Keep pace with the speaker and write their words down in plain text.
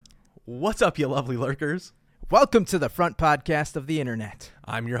What's up, you lovely lurkers? Welcome to the front podcast of the internet.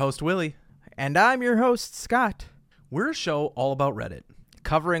 I'm your host, Willie. And I'm your host, Scott. We're a show all about Reddit.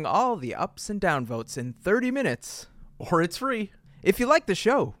 Covering all the ups and down votes in 30 minutes. Or it's free. If you like the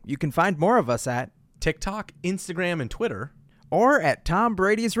show, you can find more of us at TikTok, Instagram, and Twitter. Or at Tom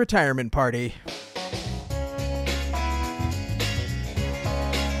Brady's retirement party.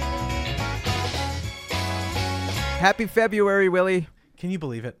 Happy February, Willie. Can you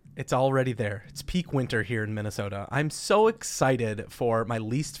believe it? It's already there. It's peak winter here in Minnesota. I'm so excited for my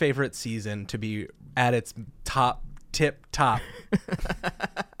least favorite season to be at its tip top.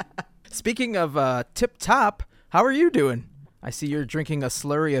 Speaking of tip top, how are you doing? I see you're drinking a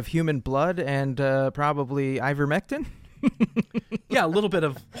slurry of human blood and probably ivermectin. Yeah, a little bit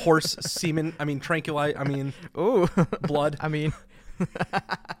of horse semen. Ooh, blood.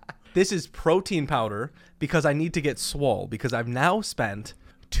 This is protein powder because I need to get swole because I've now spent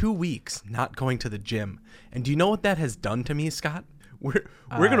 2 weeks not going to the gym. And do you know what that has done to me, Scott? We're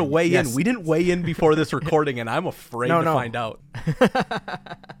going to weigh in. We didn't weigh in before this recording, and I'm afraid to find out.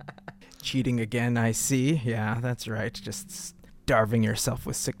 Cheating again, I see. Yeah, that's right. Just starving yourself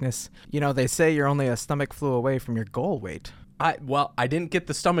with sickness. You know, they say you're only a stomach flu away from your goal weight. I didn't get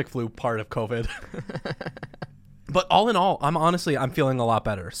the stomach flu part of COVID. But all in all, I'm feeling a lot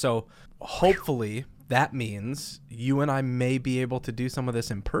better. So hopefully that means you and I may be able to do some of this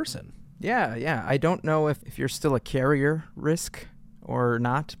in person. Yeah. I don't know if you're still a carrier risk or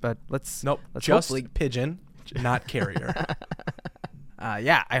not, but let's just hopefully... pigeon, not carrier.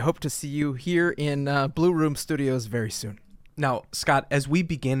 I hope to see you here in Blue Room Studios very soon. Now, Scott, as we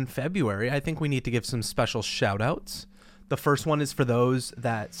begin February, I think we need to give some special shout-outs. The first one is for those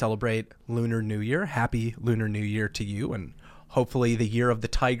that celebrate Lunar New Year. Happy Lunar New Year to you, and hopefully the year of the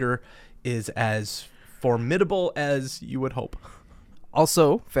tiger is as formidable as you would hope.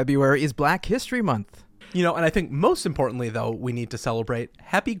 Also, February is Black History Month. You know, and I think most importantly, though, we need to celebrate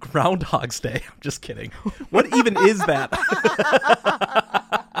Happy Groundhog's Day. I'm just kidding. What even is that?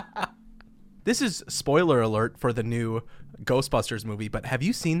 This is spoiler alert for the new Ghostbusters movie, but have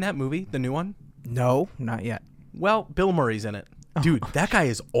you seen that movie, the new one? No, not yet. Well, Bill Murray's in it. Dude, that guy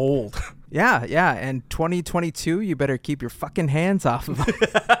is old. Yeah, and 2022, you better keep your fucking hands off of him.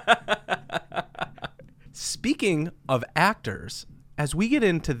 Speaking of actors, as we get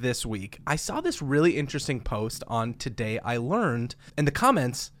into this week, I saw this really interesting post on Today I Learned, and the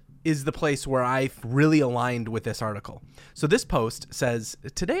comments is the place where I really aligned with this article. So this post says,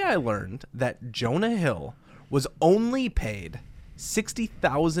 Today I learned that Jonah Hill was only paid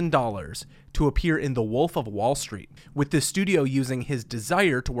 $60,000 to appear in The Wolf of Wall Street, with the studio using his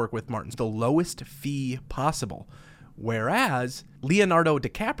desire to work with Martin, the lowest fee possible. Whereas Leonardo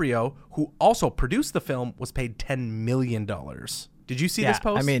DiCaprio, who also produced the film, was paid $10 million. Did you see this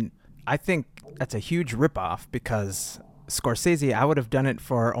post? I mean, I think that's a huge ripoff because Scorsese, I would have done it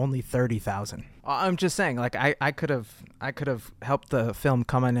for only $30,000. I'm just saying, like I could have helped the film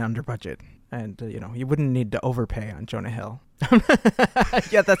come in under budget, and you wouldn't need to overpay on Jonah Hill.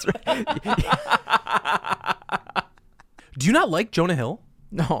 Yeah, that's right. Do you not like Jonah Hill?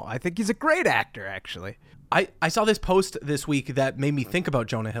 No, I think he's a great actor, actually. I saw this post this week that made me think about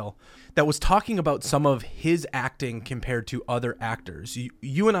Jonah Hill that was talking about some of his acting compared to other actors.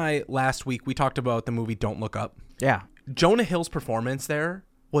 You and I last week, we talked about the movie Don't Look Up. Yeah. Jonah Hill's performance there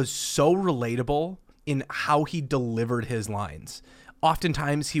was so relatable in how he delivered his lines.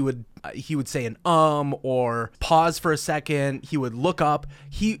 Oftentimes he would say an or pause for a second. He would look up.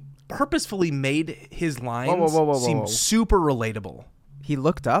 He purposefully made his lines seem super relatable. He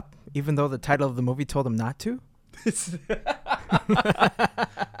looked up, even though the title of the movie told him not to?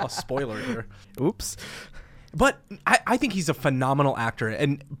 A spoiler here. Oops. But I think he's a phenomenal actor,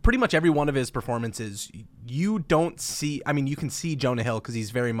 and pretty much every one of his performances, you don't see... I mean, you can see Jonah Hill because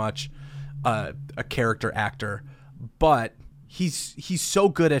he's very much a character actor, but he's so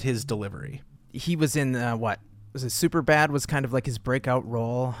good at his delivery. He was in, was it Superbad was kind of like his breakout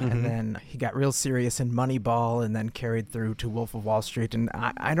role, and then he got real serious in Moneyball and then carried through to Wolf of Wall Street, and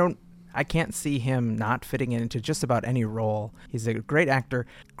I can't see him not fitting into just about any role. He's a great actor,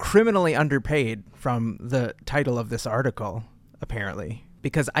 criminally underpaid from the title of this article, apparently.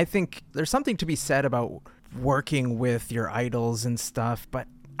 Because I think there's something to be said about working with your idols and stuff, but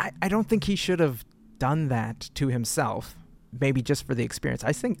I don't think he should have done that to himself. Maybe just for the experience.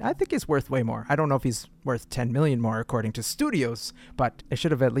 I think he's worth way more. I don't know if he's worth $10 million more according to studios, but they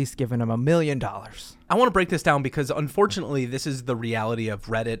should have at least given him $1 million. I want to break this down because unfortunately this is the reality of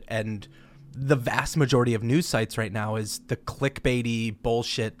Reddit, and the vast majority of news sites right now is the clickbaity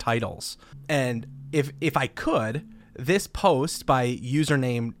bullshit titles. And if I could, this post by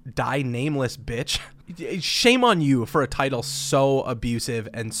username Die Nameless Bitch, shame on you for a title so abusive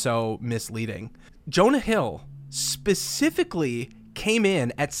and so misleading. Jonah Hill specifically came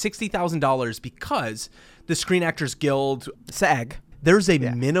in at $60,000 because the Screen Actors Guild, SAG, there's a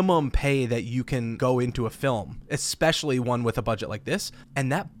minimum pay that you can go into a film, especially one with a budget like this,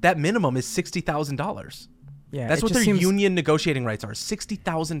 and that minimum is $60,000. Yeah, that's what their union negotiating rights are,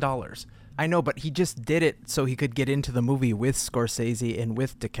 $60,000. I know, but he just did it so he could get into the movie with Scorsese and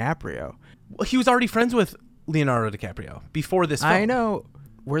with DiCaprio. Well, he was already friends with Leonardo DiCaprio before this film. I know.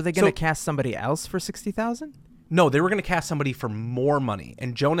 Were they going to cast somebody else for $60,000? No, they were going to cast somebody for more money.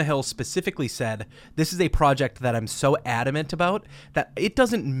 And Jonah Hill specifically said, this is a project that I'm so adamant about that it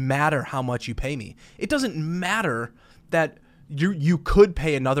doesn't matter how much you pay me. It doesn't matter that you could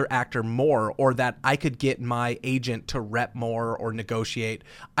pay another actor more, or that I could get my agent to rep more or negotiate.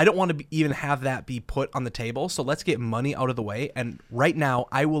 I don't want to even have that be put on the table. So let's get money out of the way. And right now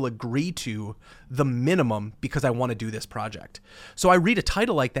I will agree to the minimum because I want to do this project. So I read a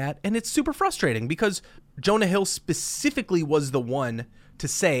title like that and it's super frustrating because Jonah Hill specifically was the one to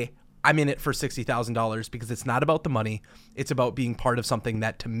say, I'm in it for $60,000 because it's not about the money. It's about being part of something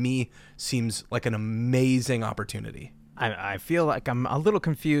that to me seems like an amazing opportunity. I feel like I'm a little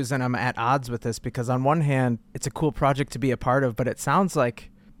confused and I'm at odds with this because on one hand, it's a cool project to be a part of, but it sounds like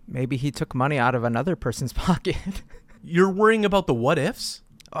maybe he took money out of another person's pocket. You're worrying about the what ifs?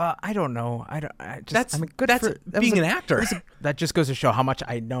 I don't know. That's being an actor. That just goes to show how much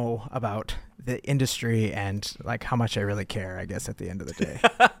I know about the industry and like how much I really care, I guess, at the end of the day.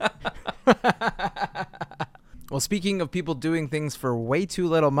 Well, speaking of people doing things for way too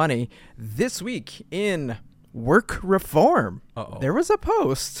little money, this week in work reform, there was a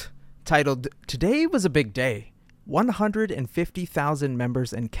post titled, "Today was a big day. 150,000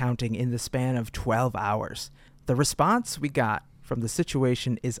 members and counting in the span of 12 hours. The response we got from the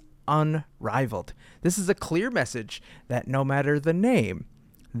situation is unrivaled. This is a clear message that no matter the name,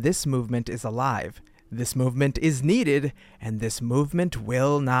 this movement is alive, this movement is needed, and this movement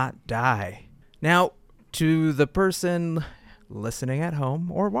will not die." Now, to the person listening at home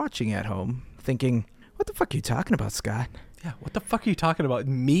or watching at home, thinking, what the fuck are you talking about, Scott? Yeah, what the fuck are you talking about?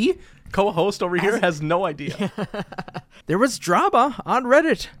 Me? Co-host over here has no idea. There was drama on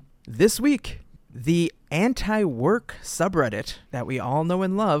Reddit this week. The anti-work subreddit that we all know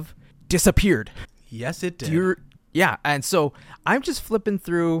and love disappeared. Yes, it did. And so I'm just flipping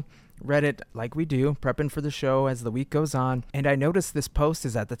through Reddit like we do, prepping for the show as the week goes on, and I noticed this post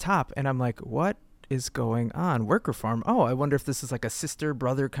is at the top, and I'm like, what is going on? Work reform. Oh, I wonder if this is like a sister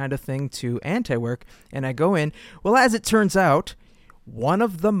brother kind of thing to anti-work. And I go in. Well, as it turns out, one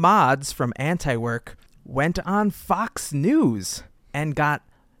of the mods from anti-work went on Fox News and got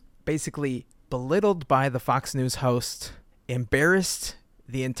basically belittled by the Fox News host, embarrassed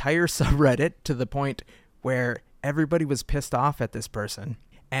the entire subreddit to the point where everybody was pissed off at this person.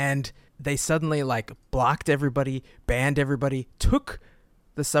 And they suddenly like blocked everybody, banned everybody, took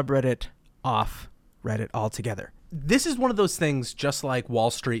the subreddit off Reddit altogether. This is one of those things, just like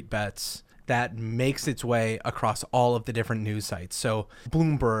Wall Street Bets, that makes its way across all of the different news sites. So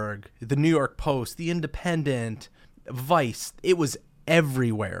Bloomberg, the New York Post, the Independent, Vice, it was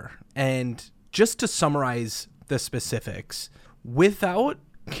everywhere. And just to summarize the specifics, without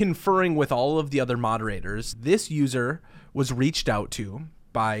conferring with all of the other moderators, this user was reached out to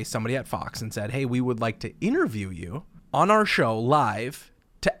by somebody at Fox and said, hey, we would like to interview you on our show live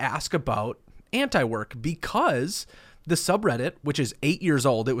to ask about anti-work, because the subreddit, which is 8 years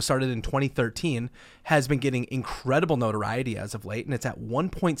old, it was started in 2013, has been getting incredible notoriety as of late, and it's at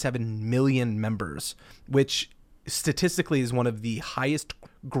 1.7 million members, which statistically is one of the highest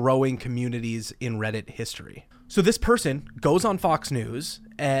growing communities in Reddit history. So this person goes on Fox News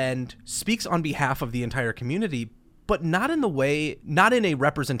and speaks on behalf of the entire community, but not in a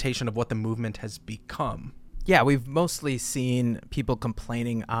representation of what the movement has become. Yeah, we've mostly seen people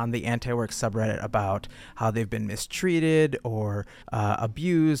complaining on the anti-work subreddit about how they've been mistreated or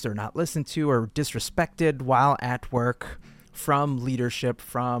abused or not listened to or disrespected while at work from leadership,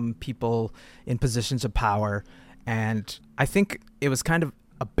 from people in positions of power. And I think it was kind of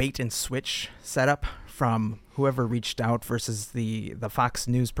a bait and switch setup from whoever reached out versus the Fox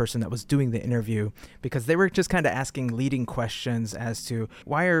News person that was doing the interview, because they were just kind of asking leading questions as to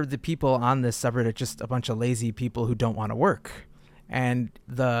why are the people on this subreddit just a bunch of lazy people who don't want to work. And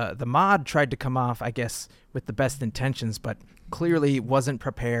the mod tried to come off, I guess, with the best intentions, but clearly wasn't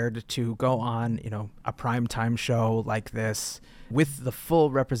prepared to go on, a primetime show like this with the full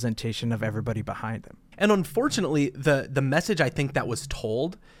representation of everybody behind them. And unfortunately, the message I think that was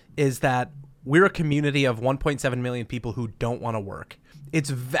told is that we're a community of 1.7 million people who don't want to work.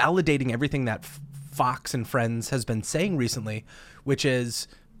 It's validating everything that Fox and Friends has been saying recently, which is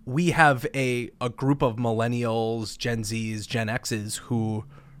we have a group of millennials, Gen Zs, Gen Xs who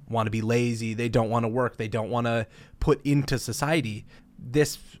want to be lazy. They don't want to work. They don't want to put into society.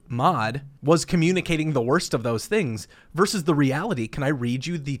 This mod was communicating the worst of those things versus the reality. Can I read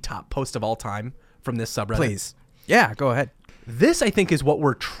you the top post of all time from this subreddit? Please. Yeah, go ahead. This, I think, is what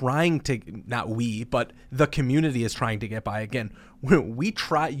we're trying to, not we, but the community is trying to get by. Again,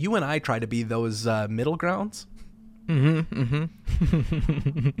 you and I try to be those middle grounds.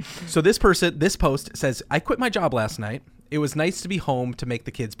 So this post says, I quit my job last night. It was nice to be home to make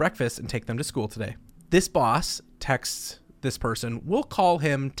the kids breakfast and take them to school today. This boss texts this person. We'll call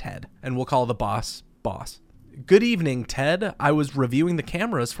him Ted, and we'll call the boss. Good evening, Ted. I was reviewing the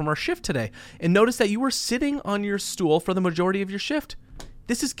cameras from our shift today and noticed that you were sitting on your stool for the majority of your shift.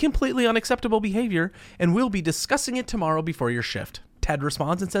 This is completely unacceptable behavior, and we'll be discussing it tomorrow before your shift. Ted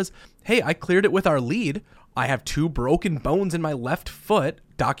responds and says, hey, I cleared it with our lead. I have 2 broken bones in my left foot,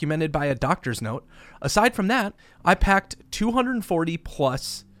 documented by a doctor's note. Aside from that, I packed 240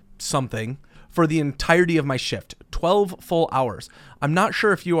 plus something for the entirety of my shift, 12 full hours. I'm not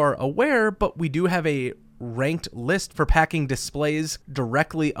sure if you are aware, but we do have a ranked list for packing displays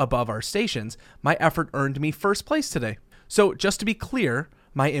directly above our stations. My effort earned me first place today. So just to be clear,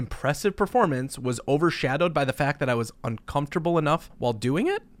 my impressive performance was overshadowed by the fact that I was uncomfortable enough while doing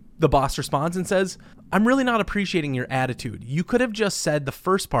it. The boss responds and says, I'm really not appreciating your attitude. You could have just said the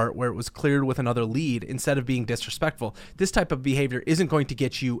first part where it was cleared with another lead instead of being disrespectful. This type of behavior isn't going to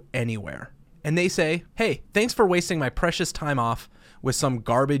get you anywhere. And they say, hey, thanks for wasting my precious time off with some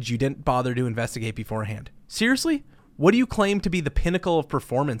garbage you didn't bother to investigate beforehand. Seriously? What do you claim to be the pinnacle of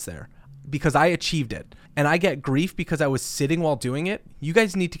performance there? Because I achieved it, and I get grief because I was sitting while doing it. You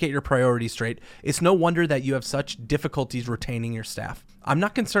guys need to get your priorities straight. It's no wonder that you have such difficulties retaining your staff. I'm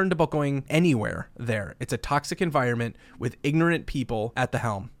not concerned about going anywhere there. It's a toxic environment with ignorant people at the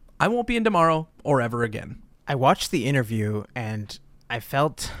helm. I won't be in tomorrow or ever again. I watched the interview and I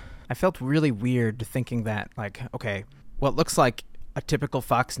felt really weird thinking that, like, okay, what looks like a typical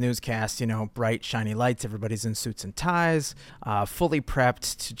Fox newscast, bright, shiny lights, everybody's in suits and ties, fully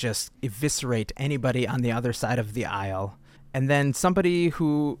prepped to just eviscerate anybody on the other side of the aisle. And then somebody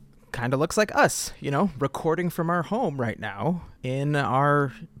who kind of looks like us, recording from our home right now in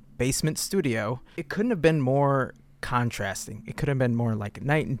our basement studio. It couldn't have been more contrasting. It could have been more like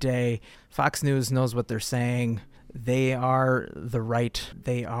night and day. Fox News knows what they're saying. They are in the right,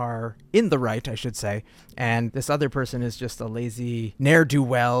 I should say. And this other person is just a lazy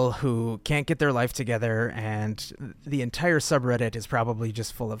ne'er-do-well who can't get their life together. And the entire subreddit is probably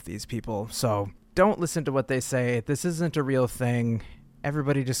just full of these people. So don't listen to what they say. This isn't a real thing.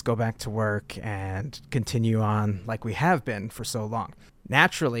 Everybody just go back to work and continue on like we have been for so long.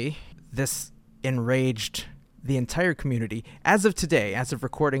 Naturally, this enraged the entire community. As of today, as of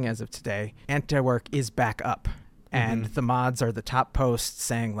recording as of today, anti-work is back up. And the mods are the top posts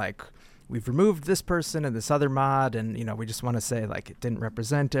saying, like, we've removed this person and this other mod, and, we just want to say, like, it didn't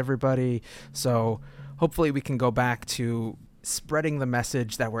represent everybody. So hopefully we can go back to spreading the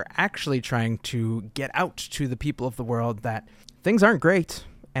message that we're actually trying to get out to the people of the world that things aren't great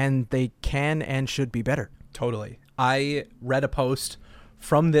and they can and should be better. Totally. I read a post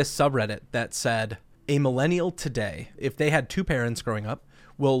from this subreddit that said, a millennial today, if they had 2 parents growing up,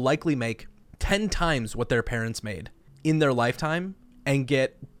 will likely make 10 times what their parents made in their lifetime and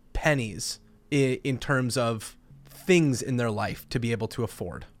get pennies in terms of things in their life to be able to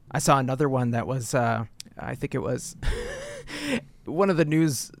afford. I saw another one that was, I think it was one of the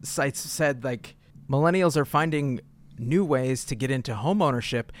news sites said, like, millennials are finding new ways to get into home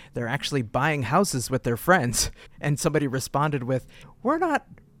ownership. They're actually buying houses with their friends. And somebody responded with, we're not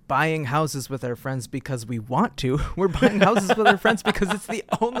buying houses with our friends because we want to. We're buying houses with our friends because it's the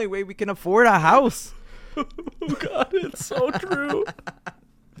only way we can afford a house. Oh God, it's so true.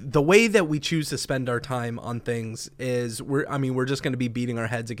 The way that we choose to spend our time on things is we're just going to be beating our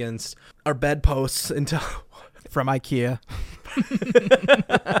heads against our bedposts until from IKEA.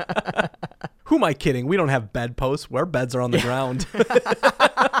 Who am I kidding? We don't have bedposts. Our beds are on the ground.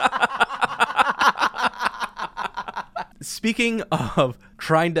 Speaking of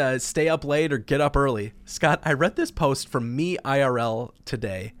trying to stay up late or get up early, Scott, I read this post from me IRL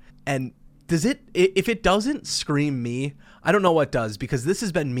today, and if it doesn't scream me, I don't know what does, because this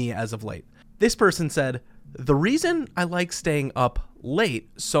has been me as of late. This person said, the reason I like staying up late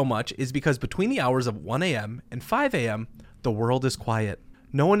so much is because between the hours of 1 a.m. and 5 a.m., the world is quiet.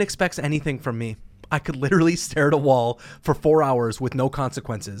 No one expects anything from me. I could literally stare at a wall for 4 hours with no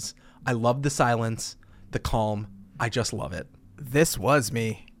consequences. I love the silence, the calm. I just love it. This was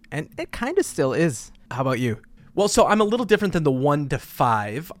me, and it kind of still is. How about you? Well, so I'm a little different than the 1 to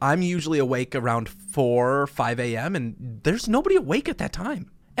 5. I'm usually awake around 4 or 5 a.m. and there's nobody awake at that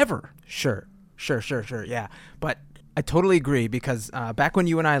time, ever. Sure. Yeah. But I totally agree because back when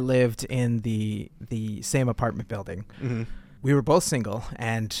you and I lived in the same apartment building, we were both single,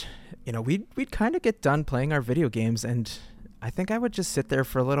 and we'd kind of get done playing our video games, and I think I would just sit there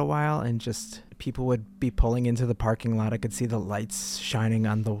for a little while, and just people would be pulling into the parking lot. I could see the lights shining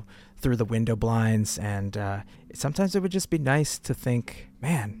through the window blinds, and sometimes it would just be nice to think,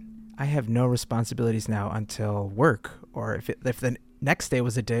 man, I have no responsibilities now until work, or if the next day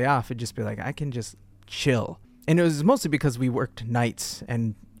was a day off, it'd just be like, I can just chill. And it was mostly because we worked nights,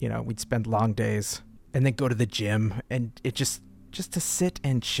 and we'd spend long days and then go to the gym, and it just to sit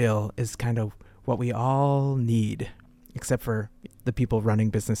and chill is kind of what we all need, except for the people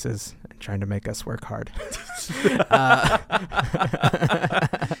running businesses and trying to make us work hard.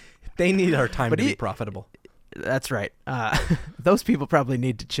 They need our time to be profitable. That's right. Those people probably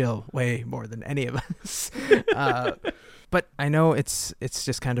need to chill way more than any of us. But I know it's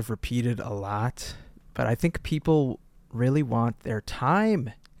just kind of repeated a lot, but I think people really want their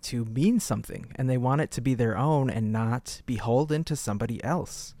time to mean something, and they want it to be their own and not beholden to somebody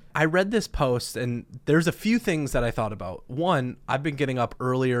else. I read this post, and there's a few things that I thought about. One, I've been getting up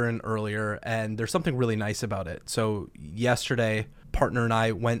earlier and earlier, and there's something really nice about it. So yesterday, partner and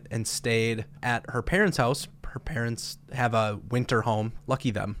I went and stayed at her parents' house. Her parents have a winter home. Lucky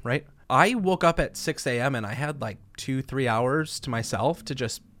them, right? I woke up at 6 a.m. and I had like 2-3 hours to myself to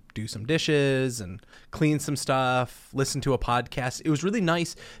just do some dishes and clean some stuff, listen to a podcast. It was really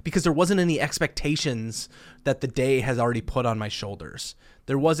nice because there wasn't any expectations that the day has already put on my shoulders.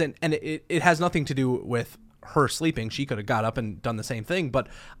 There wasn't, and it has nothing to do with her sleeping. She could have got up and done the same thing, but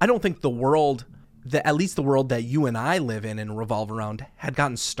I don't think the world, at least the world that you and I live in and revolve around, had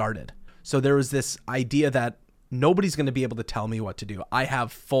gotten started. So there was this idea that nobody's going to be able to tell me what to do. I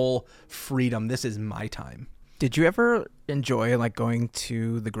have full freedom. This is my time. Did you ever enjoy like going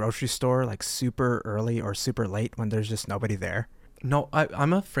to the grocery store like super early or super late when there's just nobody there? No,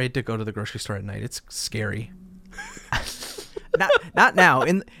 I'm afraid to go to the grocery store at night. It's scary. Not now.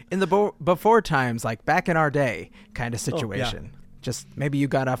 In the before times, like back in our day kind of situation. Oh, yeah. Just maybe you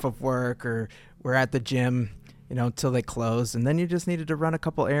got off of work or were at the gym, until they closed, and then you just needed to run a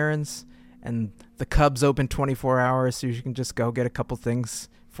couple errands, and the Cubs open 24 hours, so you can just go get a couple things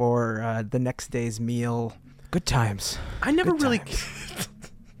for the next day's meal. Good times. I never Good really... times.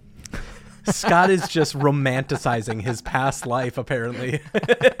 Scott is just romanticizing his past life, apparently.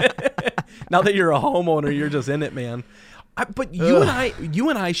 Now that you're a homeowner, you're just in it, man. But you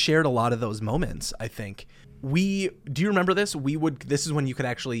and I shared a lot of those moments, I think. Do you remember this? This is when you could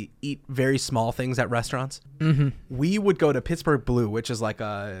actually eat very small things at restaurants. Mm-hmm. We would go to Pittsburgh Blue, which is like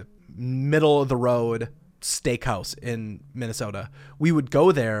a middle of the road steakhouse in Minnesota. We would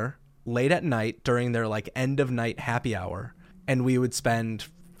go there late at night during their like end of night happy hour, and we would spend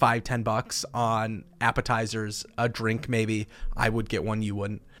 $5-10 on appetizers, a drink maybe. I would get one, you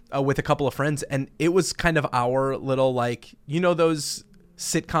wouldn't, with a couple of friends. And it was kind of our little, like, those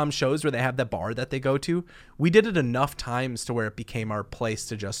sitcom shows where they have that bar that they go to. We did it enough times to where it became our place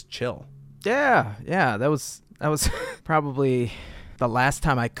to just chill. Yeah, that was probably the last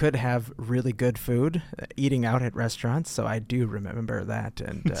time I could have really good food eating out at restaurants. So I do remember that,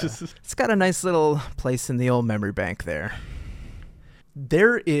 and it's got a nice little place in the old memory bank there.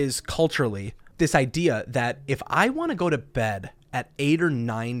 There is culturally this idea that if I want to go to bed at 8 or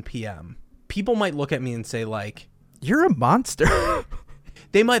 9 p.m., people might look at me and say, like, you're a monster.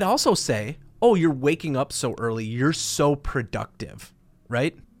 They might also say, oh, you're waking up so early. You're so productive,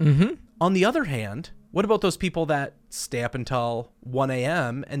 right? Mm-hmm. On the other hand, what about those people that stay up until 1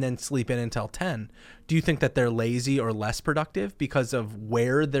 a.m. and then sleep in until 10? Do you think that they're lazy or less productive because of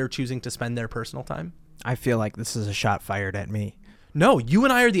where they're choosing to spend their personal time? I feel like this is a shot fired at me. No, you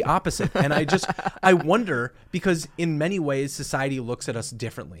and I are the opposite. And I wonder, because in many ways, society looks at us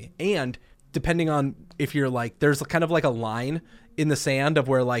differently. And depending on if you're like, there's kind of like a line in the sand of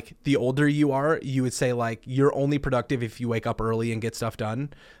where, like, the older you are, you would say, like, you're only productive if you wake up early and get stuff done.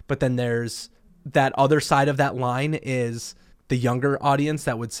 But then there's that other side of that line is the younger audience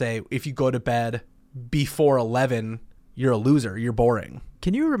that would say, if you go to bed before 11, you're a loser. You're boring.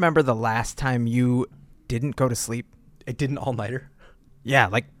 Can you remember the last time you didn't go to sleep? It did an all-nighter. Yeah,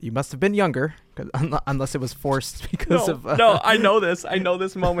 like you must have been younger, unless it was forced because of... No, I know this. I know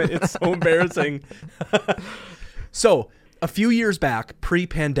this moment. It's so embarrassing. So a few years back,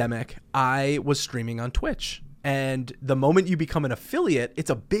 pre-pandemic, I was streaming on Twitch. And the moment you become an affiliate, it's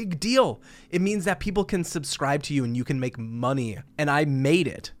a big deal. It means that people can subscribe to you and you can make money. And I made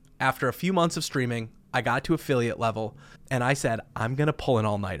it. After a few months of streaming, I got to affiliate level and I said, I'm going to pull an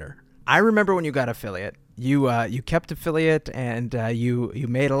all-nighter. I remember when you got affiliate. You kept affiliate and you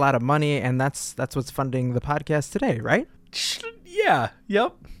made a lot of money, and that's what's funding the podcast today, right? Yeah.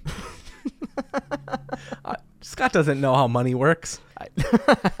 Yep. Scott doesn't know how money works.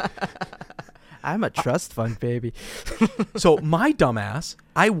 I'm a trust fund baby. So my dumbass,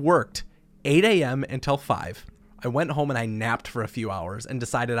 I worked 8 a.m. until 5. I went home and I napped for a few hours and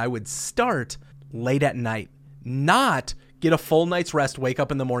decided I would start late at night, not get a full night's rest, wake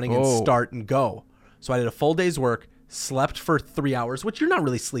up in the morning and start and go. So I did a full day's work, slept for 3 hours, which you're not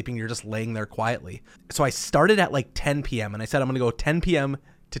really sleeping. You're just laying there quietly. So I started at like 10 p.m. and I said, I'm going to go 10 p.m.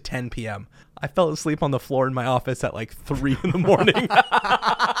 to 10 p.m. I fell asleep on the floor in my office at like 3 in the morning.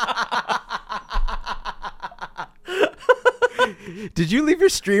 Did you leave your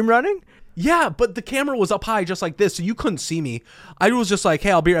stream running? Yeah, but the camera was up high just like this, so you couldn't see me. I was just like,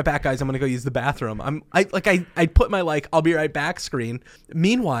 hey, I'll be right back, guys. I'm going to go use the bathroom. I put my I'll be right back screen.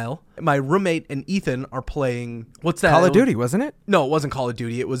 Meanwhile, my roommate and Ethan are playing, what's that? Call of Duty, wasn't it? No, it wasn't Call of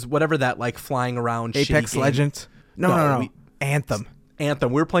Duty. It was whatever that flying around Apex Legends? No. Anthem.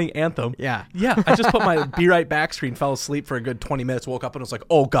 Anthem. We were playing Anthem. Yeah. Yeah. I just put my be right back screen, fell asleep for a good 20 minutes, woke up and was like,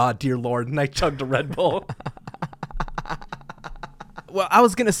 oh God, dear Lord. And I chugged a Red Bull. Well, I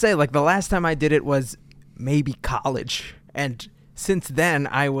was going to say, the last time I did it was maybe college. And since then,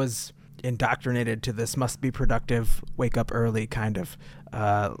 I was indoctrinated to this must be productive, wake up early kind of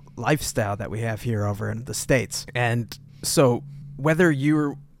lifestyle that we have here over in the States. And so whether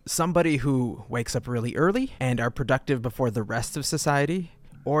you're somebody who wakes up really early and are productive before the rest of society,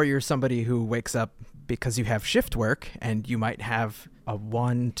 or you're somebody who wakes up because you have shift work and you might have a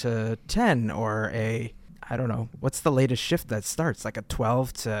 1 to 10 or I don't know, what's the latest shift that starts? Like a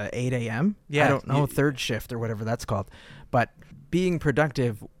 12 to 8 a.m.? Yeah. I don't know, third shift or whatever that's called. But being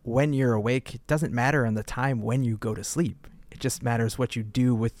productive when you're awake doesn't matter on the time when you go to sleep. It just matters what you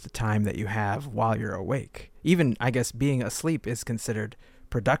do with the time that you have while you're awake. Even, I guess, being asleep is considered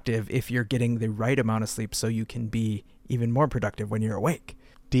productive if you're getting the right amount of sleep so you can be even more productive when you're awake.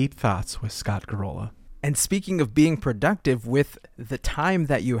 Deep Thoughts with Scott Garola. And speaking of being productive with the time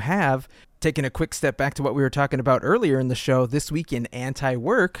that you have, taking a quick step back to what we were talking about earlier in the show, this week in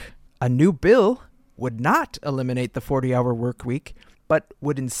anti-work, a new bill would not eliminate the 40-hour work week, but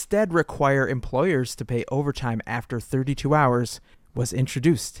would instead require employers to pay overtime after 32 hours, was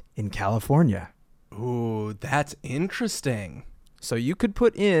introduced in California. Ooh, that's interesting. So you could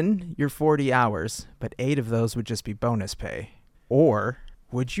put in your 40 hours, but 8 of those would just be bonus pay. Or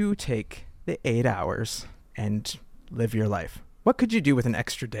would you take the 8 hours and live your life? What could you do with an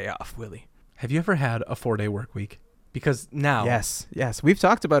extra day off, Willie? Have you ever had a 4-day work week? Because now... Yes. We've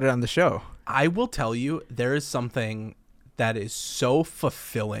talked about it on the show. I will tell you, there is something that is so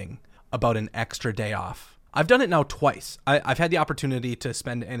fulfilling about an extra day off. I've done it now twice. I've had the opportunity to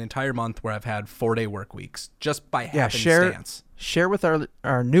spend an entire month where I've had 4-day work weeks just by happenstance. Share with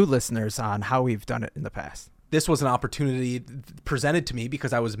our new listeners on how we've done it in the past. This was an opportunity presented to me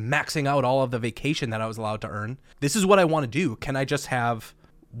because I was maxing out all of the vacation that I was allowed to earn. This is what I want to do. Can I just have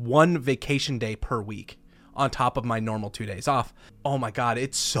 1 vacation day per week on top of my normal 2 days off? Oh my God,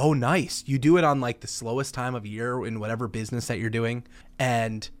 it's so nice. You do it on the slowest time of year in whatever business that you're doing,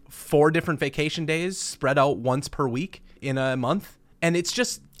 and 4 different vacation days spread out once per week in a month. And it's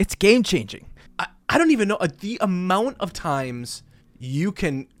game changing. I don't even know the amount of times you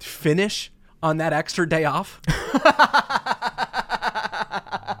can finish on that extra day off.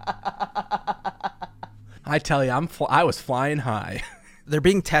 I tell you, I was flying high. They're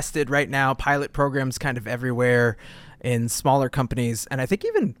being tested right now, pilot programs kind of everywhere in smaller companies. And I think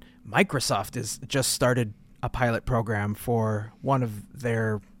even Microsoft has just started a pilot program for one of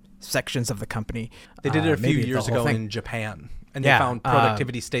their sections of the company. They did it a few years ago in Japan, and they found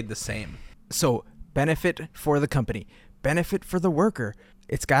productivity stayed the same. So benefit for the company, benefit for the worker.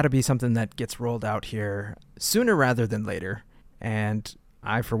 It's got to be something that gets rolled out here sooner rather than later. And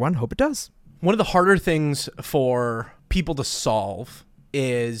I, for one, hope it does. One of the harder things for people to solve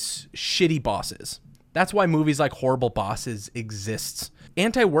is shitty bosses. That's why movies like Horrible Bosses exists.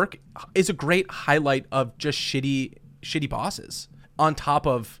 Anti-work is a great highlight of just shitty bosses on top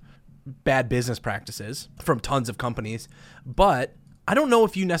of bad business practices from tons of companies. But I don't know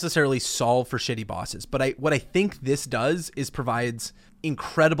if you necessarily solve for shitty bosses, but what I think this does is provides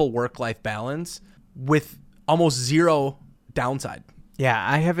incredible work-life balance with almost zero downside. Yeah,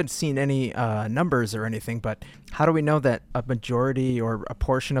 I haven't seen any numbers or anything, but how do we know that a majority or a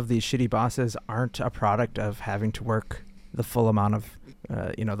portion of these shitty bosses aren't a product of having to work the full amount of,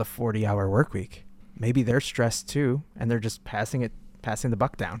 the 40-hour work week? Maybe they're stressed too, and they're just passing the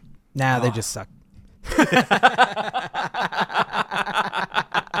buck down. Nah, they just suck.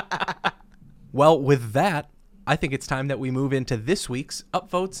 Well, with that, I think it's time that we move into this week's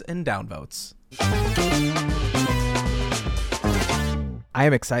upvotes and downvotes. I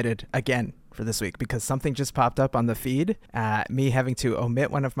am excited again for this week because something just popped up on the feed. Me having to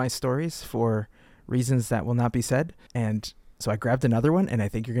omit one of my stories for reasons that will not be said. And so I grabbed another one, and I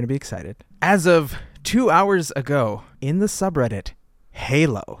think you're going to be excited. As of 2 hours ago, in the subreddit,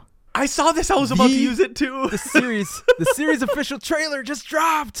 Halo. I saw this. I was about to use it too. The series official trailer just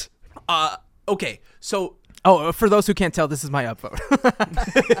dropped. Okay, so... Oh, for those who can't tell, this is my upvote.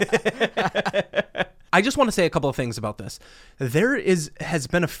 I just want to say a couple of things about this. There has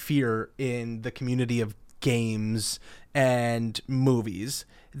been a fear in the community of games and movies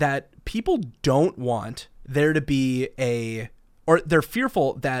that people don't want there to be or they're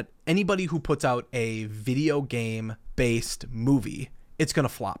fearful that anybody who puts out a video game based movie, it's going to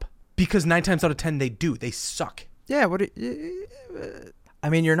flop. Because 9 times out of 10, they do. They suck. Yeah, I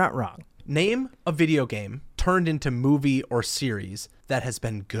mean, you're not wrong. Name a video game turned into movie or series that has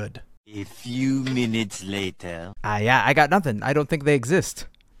been good. A few minutes later. Yeah, I got nothing. I don't think they exist.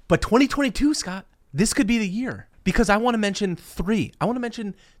 But 2022, Scott, this could be the year. Because I want to mention 3. I want to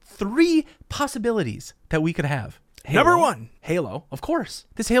mention 3 possibilities that we could have. Halo, Number 1. Halo, of course.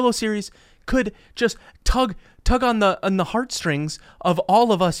 This Halo series could just tug on the heartstrings of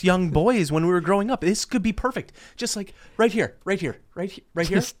all of us young boys when we were growing up. This could be perfect. Just like right here.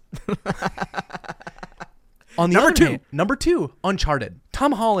 On the number two, Uncharted.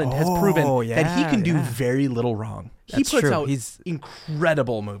 Tom Holland has proven that he can do very little wrong. He puts out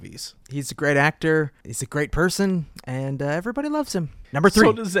incredible movies. He's a great actor. He's a great person, and everybody loves him. Number 3.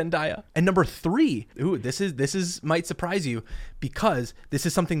 So does Zendaya. And number 3, this is might surprise you because this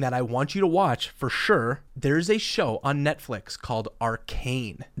is something that I want you to watch for sure. There's a show on Netflix called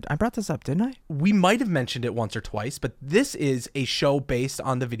Arcane. I brought this up, didn't I? We might have mentioned it once or twice, but this is a show based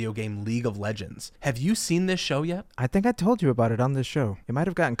on the video game League of Legends. Have you seen this show yet? I think I told you about it on this show. It might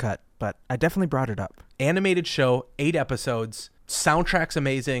have gotten cut, but I definitely brought it up. Animated show, 8 episodes. Soundtrack's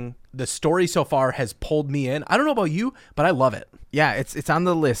amazing. The story so far has pulled me in. I don't know about you, but I love it. Yeah, it's on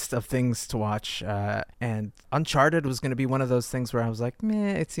the list of things to watch. And Uncharted was going to be one of those things where I was like,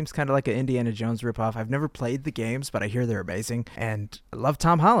 meh, it seems kind of like an Indiana Jones ripoff. I've never played the games, but I hear they're amazing. And I love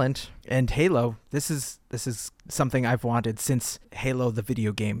Tom Holland. And Halo, this is something I've wanted since Halo the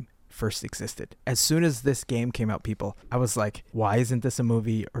video game first existed. As soon as this game came out, I was like, why isn't this a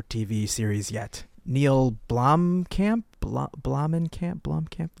movie or TV series yet? Neil Blomkamp,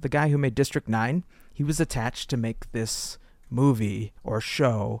 the guy who made District 9, he was attached to make this movie or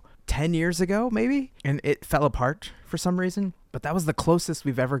show 10 years ago, maybe, and it fell apart for some reason. But that was the closest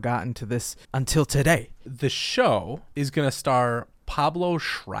we've ever gotten to this until today. The show is going to star Pablo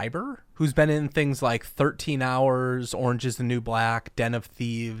Schreiber, who's been in things like 13 Hours, Orange is the New Black, Den of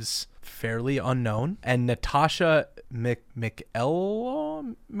Thieves, fairly unknown, and Natasha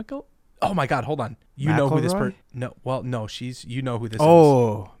McElroy. Oh my God, hold on. You know who this person? No, well, no, you know who this is.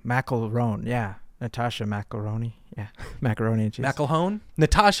 Oh, McElroy, yeah. Natasha Macaroni. Yeah, macaroni and cheese.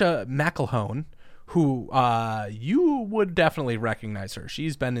 Natasha McElhone, who you would definitely recognize her.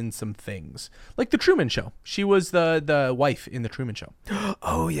 She's been in some things. Like The Truman Show. She was the wife in The Truman Show.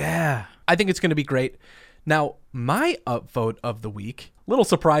 Oh, yeah. I think it's going to be great. Now, my upvote of the week, a little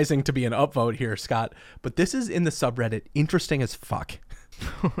surprising to be an upvote here, Scott, but this is in the subreddit Interesting as Fuck.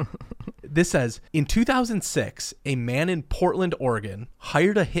 This says, in 2006, a man in Portland, Oregon,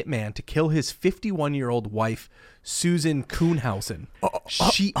 hired a hitman to kill his 51-year-old wife, Susan Kuhnhausen.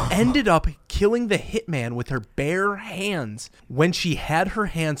 She ended up killing the hitman with her bare hands. When she had her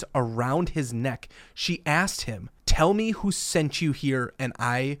hands around his neck, she asked him, "Tell me who sent you here and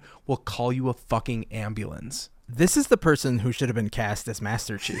I will call you a fucking ambulance." This is the person who should have been cast as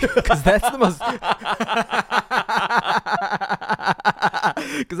Master Chief, because that's the most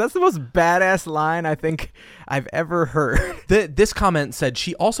badass line I think I've ever heard. This comment said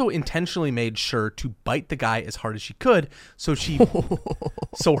she also intentionally made sure to bite the guy as hard as she could, so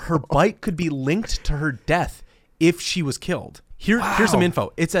her bite could be linked to her death if she was killed. Here's some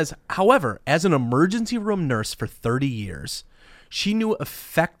info. It says, however, as an emergency room nurse for 30 years, she knew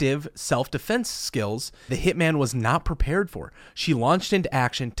effective self-defense skills the hitman was not prepared for. She launched into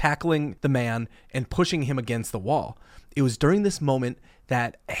action, tackling the man and pushing him against the wall. It was during this moment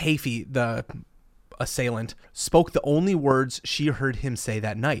that Hafey, the assailant spoke the only words she heard him say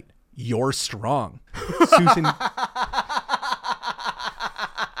that night. "You're strong." Susan.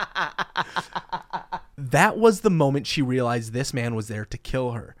 That was the moment she realized this man was there to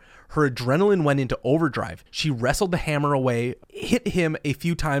kill her. Her adrenaline went into overdrive. She wrestled the hammer away, hit him a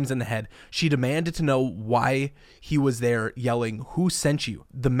few times in the head. She demanded to know why he was there, yelling, "Who sent you?"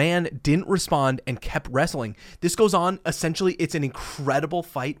 The man didn't respond and kept wrestling. This goes on. Essentially, it's an incredible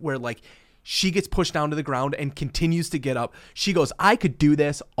fight where, like, she gets pushed down to the ground and continues to get up. She goes, "I could do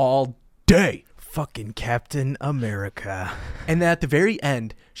this all day." Fucking Captain America. And then at the very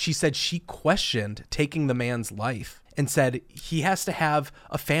end, she said she questioned taking the man's life and said he has to have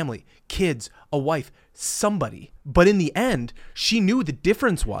a family, kids, a wife, somebody. But in the end, she knew the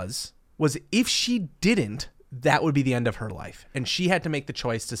difference was if she didn't, that would be the end of her life. And she had to make the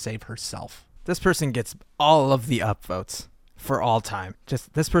choice to save herself. This person gets all of the upvotes for all time.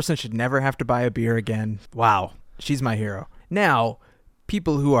 Just this person should never have to buy a beer again. Wow. She's my hero. Now,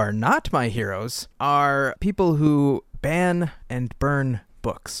 people who are not my heroes are people who ban and burn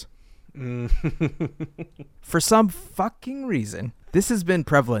books. For some fucking reason, this has been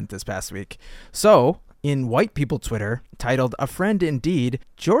prevalent this past week. So, in white people Twitter, titled "A Friend Indeed,"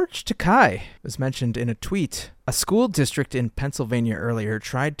 George Takei was mentioned in a tweet. A school district in Pennsylvania earlier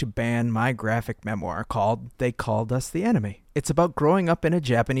tried to ban my graphic memoir called "They Called Us the Enemy." It's about growing up in a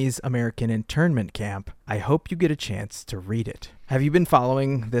Japanese-American internment camp. I hope you get a chance to read it. Have you been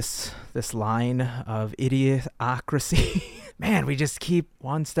following this line of idiocracy? Man, we just keep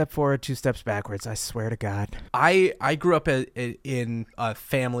one step forward, two steps backwards. I swear to God. I grew up in a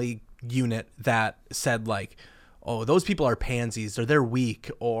family unit that said, like, oh, those people are pansies, or they're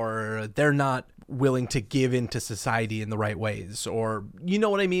weak, or they're not willing to give into society in the right ways, or you know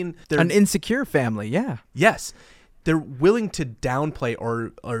what I mean? They're an insecure family, yeah. Yes. They're willing to downplay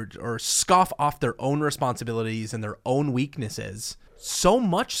or scoff off their own responsibilities and their own weaknesses, so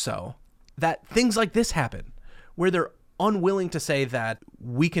much so that things like this happen, where they're unwilling to say that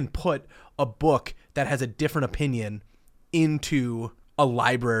we can put a book that has a different opinion into a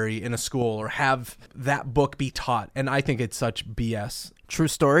library in a school or have that book be taught. And I think it's such BS. True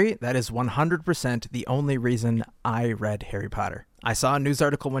story. That is 100% the only reason I read Harry Potter. I saw a news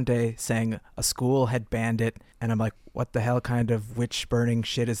article one day saying a school had banned it, and I'm like, what the hell kind of witch burning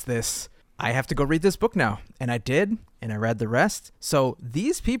shit is this? I have to go read this book now. And I did, and I read the rest. So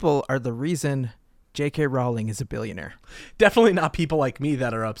these people are the reason J.K. Rowling is a billionaire. Definitely not people like me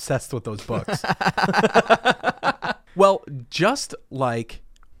that are obsessed with those books. Well, just like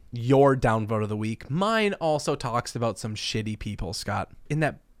your downvote of the week, mine also talks about some shitty people, Scott. In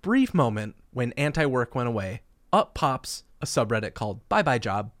that brief moment when anti-work went away, up pops a subreddit called Bye Bye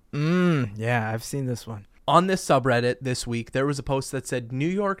Job. Yeah, I've seen this one. On this subreddit this week, there was a post that said New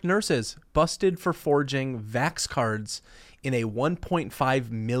York nurses busted for forging Vax cards in a $1.5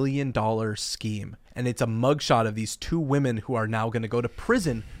 million scheme. And it's a mugshot of these two women who are now going to go to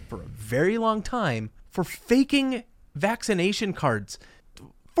prison for a very long time for faking vaccination cards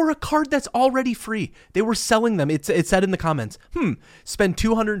for a card that's already free. They were selling them. It said in the comments, spend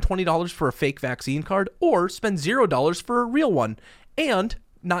 $220 for a fake vaccine card or spend $0 for a real one and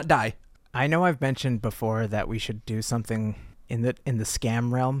not die. I know I've mentioned before that we should do something in the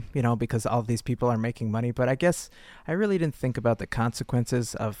scam realm, because all of these people are making money, but I guess I really didn't think about the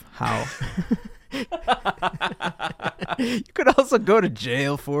consequences of how you could also go to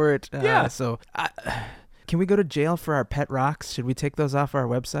jail for it. Yeah. Can we go to jail for our pet rocks? Should we take those off our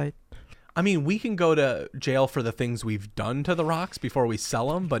website? I mean, we can go to jail for the things we've done to the rocks before we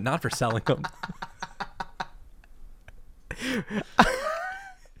sell them, but not for selling them.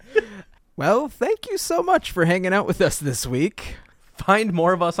 Well, thank you so much for hanging out with us this week. Find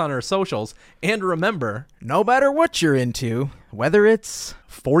more of us on our socials. And remember, no matter what you're into, whether it's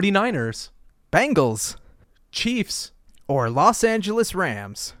 49ers, Bengals, Chiefs, or Los Angeles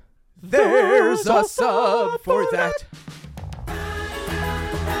Rams, there's a sub for that.